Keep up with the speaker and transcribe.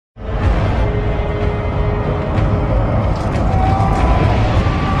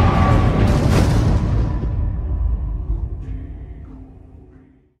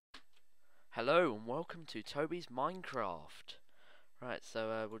to Toby's Minecraft. Right,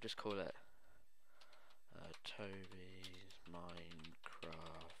 so we'll just call it Toby's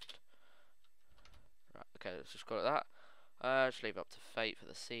Minecraft. Right, okay, let's just call it that. Just leave it up to fate for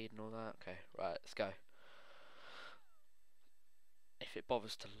the seed and all that. Okay, right, let's go. If it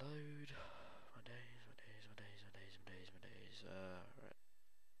bothers to load. My days. Right.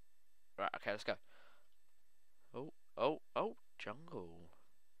 Right, okay, let's go. Oh, jungle.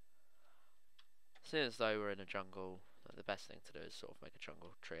 Seeing as though we're in a jungle, the best thing to do is sort of make a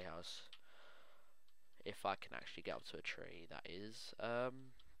jungle treehouse. If I can actually get up to a tree, that is. Right,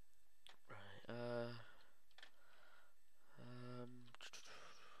 oh.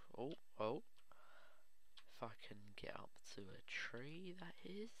 If I can get up to a tree, that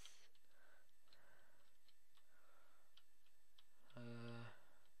is.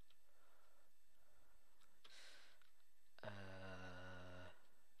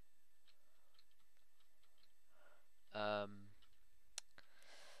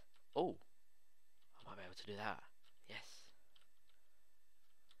 Oh, I might be able to do that. Yes.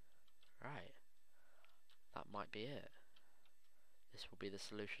 Right. That might be it. This will be the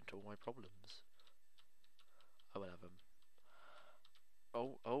solution to all my problems. I will have them.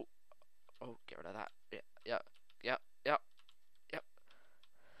 Oh, get rid of that. Yeah.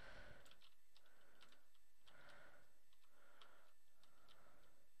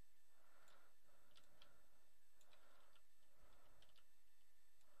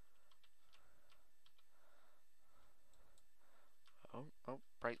 Oh,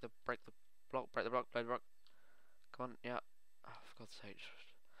 break the block, break the block. Come on, yeah. Oh, for God's sake.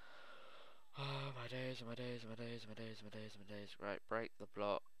 Oh, my days. Right, break the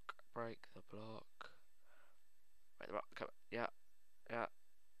block. Break the block. Come on. Yeah.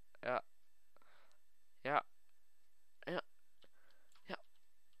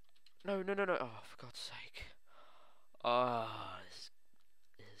 No. Oh, for God's sake. Oh,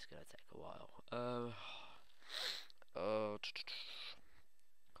 this is gonna take a while. Oh,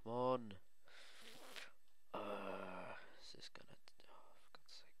 come on. This is gonna. Oh, for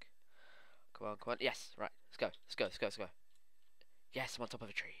God's sake. Come on. Yes, right. Let's go. Yes, I'm on top of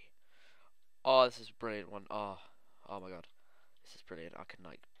a tree. Oh, this is a brilliant one. Oh my God. This is brilliant. I can,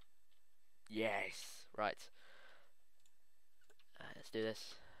 like. Yes! Right. Let's do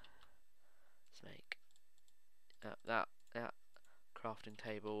this. Let's make. That. Crafting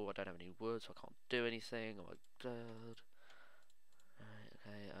table. I don't have any wood, so I can't do anything. Oh my God. Right,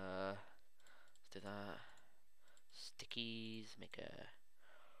 okay. Let's do that. Stickies. Make a.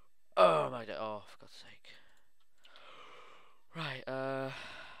 Oh my God. Oh, for God's sake. Right,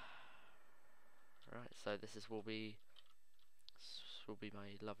 right, so this will be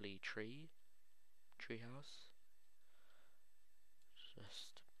my lovely treehouse.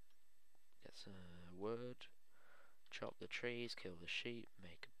 Just get some wood, chop the trees, kill the sheep,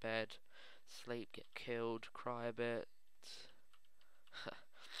 make a bed, sleep, get killed, cry a bit.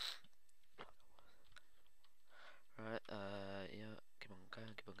 Right, yeah, keep on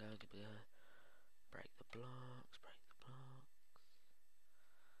going. Break the blocks.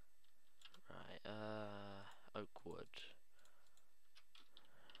 Right, oak wood.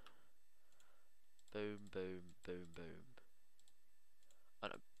 Boom. Oh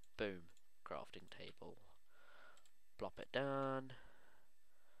no, boom. Crafting table. Plop it down.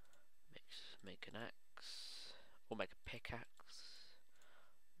 Make an axe. Or make a pickaxe.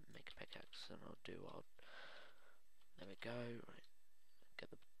 Make a pickaxe and I'll do what. There we go. Right.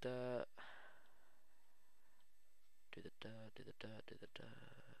 Get the dirt. Do the dirt.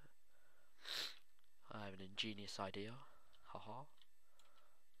 I have an ingenious idea. Haha.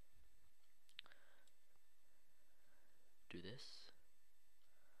 Do this.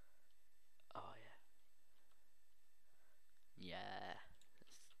 Oh yeah. Yeah.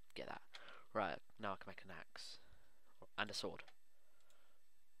 Let's get that. Right, now I can make an axe. And a sword.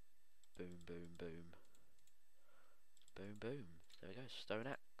 Boom. There we go, stone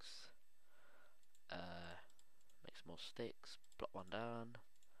axe. Make some more sticks. Block one down.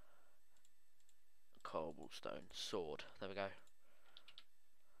 Cobblestone sword. There we go.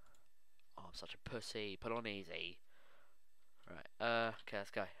 Oh, I'm such a pussy. Put on easy. Right. Okay, let's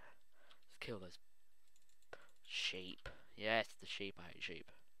go. Let's kill those sheep. Yes, the sheep. I hate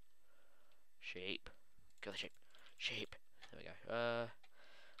sheep. Sheep. Kill the sheep. Sheep. There we go.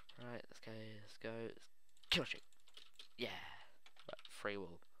 Right. Let's go. Let's kill a sheep. Yeah. Right, free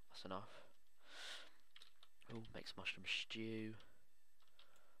wool. That's enough. Oh, makes mushroom stew.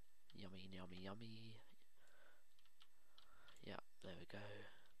 Yummy. Yeah, there we go.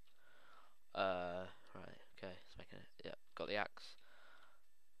 Right, okay, let's make it. Yeah, got the axe.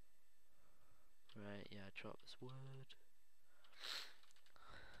 Right, yeah, drop this wood.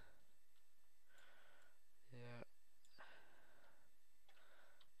 Yeah.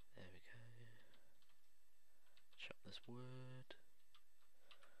 There we go. Chop this wood.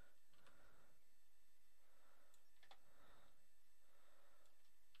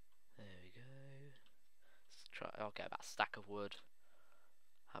 There we go. Let's try. I'll get about a stack of wood.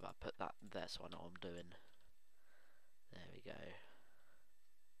 How about put that there so I know what I'm doing? There we go.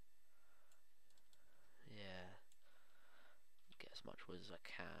 Yeah. Get as much wood as I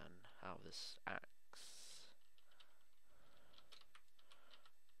can out of this axe.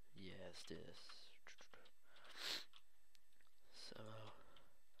 Yeah, let's do this. So, I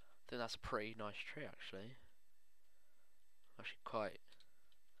think that's a pretty nice tree actually. Actually, quite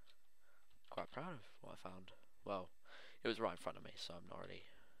proud of what I found. Well, it was right in front of me, so I'm not really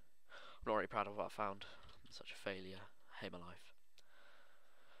proud of what I found. I'm such a failure. I hate my life.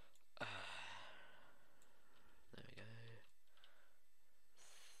 There we go.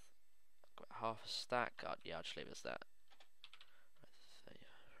 Got half a stack. Yeah, I'll just leave it as that. Right, so,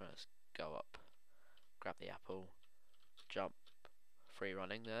 let's go up. Grab the apple. Jump. Free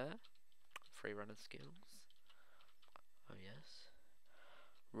running there. Free running skills. Oh yes.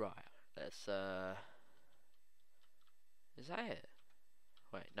 Right. Let's is that it?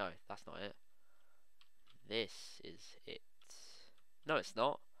 Wait, no, that's not it. This is it. No, it's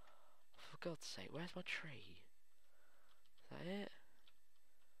not. For God's sake, where's my tree? Is that it?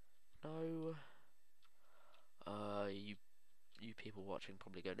 No. You people watching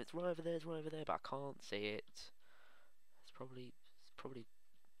probably going, it's right over there, but I can't see it. It's probably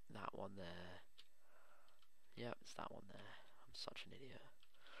that one there. Yep, it's that one there. I'm such an idiot.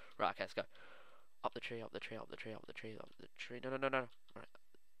 Right, okay, let's go. Up the tree, up the tree, up the tree, up the tree, up the tree. No, no, no, no. Right.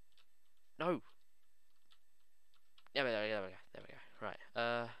 No. Yeah, there we go, there we go. Right,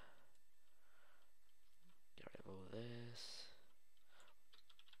 get rid of all this.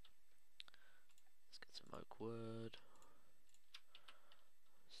 Let's get some oak wood.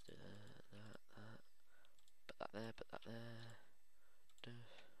 Let's do that. Put that there, put that there. Duff.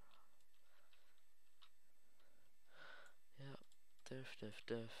 Yep.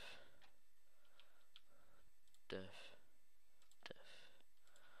 Duff.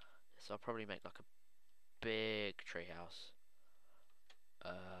 So I'll probably make like a big treehouse.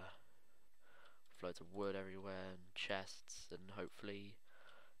 Loads of wood everywhere and chests, and hopefully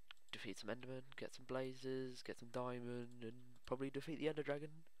defeat some endermen, get some blazes, get some diamond, and probably defeat the ender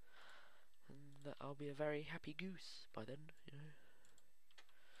dragon. And I'll be a very happy goose by then, you know.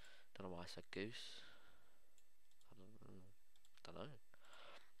 Don't know why I said goose. Don't know.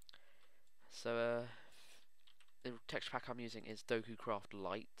 So the texture pack I'm using is Doku Craft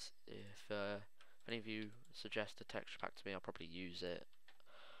Light. If any of you suggest a texture pack to me, I'll probably use it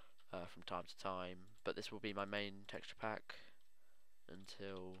from time to time. But this will be my main texture pack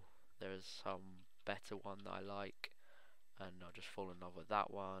until there is some better one that I like, and I'll just fall in love with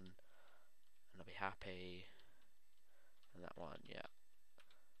that one, and I'll be happy. And that one, yeah.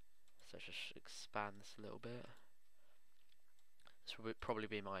 So just expand this a little bit. This will probably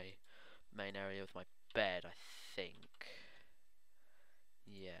be my main area with my bed, I think.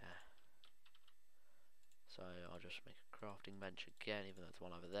 Yeah. So I'll just make a crafting bench again, even though there's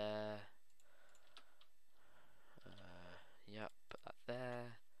one over there. Yep, put that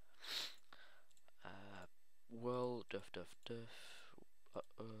there. Wool, duff.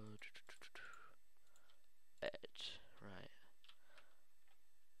 Bed, right.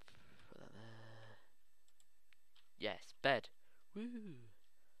 Put that there. Yes, bed. Woo!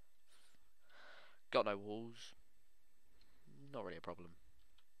 Got no walls. Not really a problem.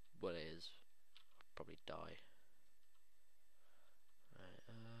 Well, it is. I'll probably die. Right,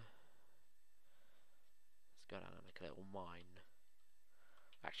 let's go down and make a little mine.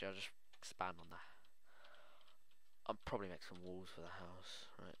 Actually, I'll just expand on that. I'll probably make some walls for the house.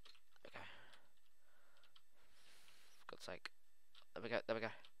 Right, okay. For God's sake. There we go.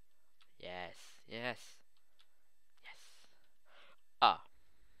 Yes. Ah,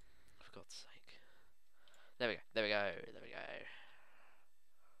 for God's sake. There we go.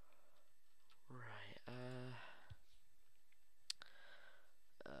 Right,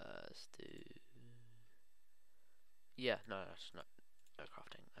 let's do... Yeah, no, no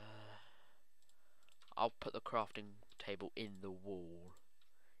crafting. I'll put the crafting table in the wall,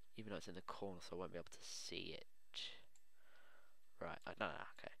 even though it's in the corner, so I won't be able to see it. Right, no,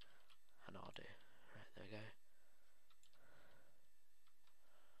 okay. I know I'll do. Right, there we go.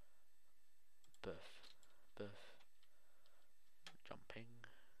 Buff. Jumping.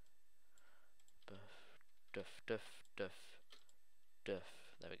 Buff. Duff.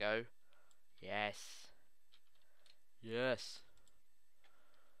 There we go. Yes. Yes.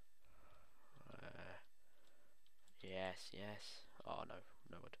 Uh, yes, yes. Oh no,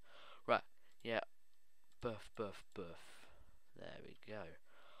 no one. Right. Yeah. Buff, buff, buff. There we go.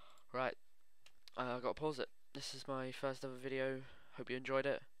 Right. I gotta pause it. This is my first ever video. Hope you enjoyed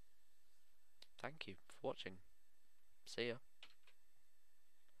it. Thank you for watching. See ya.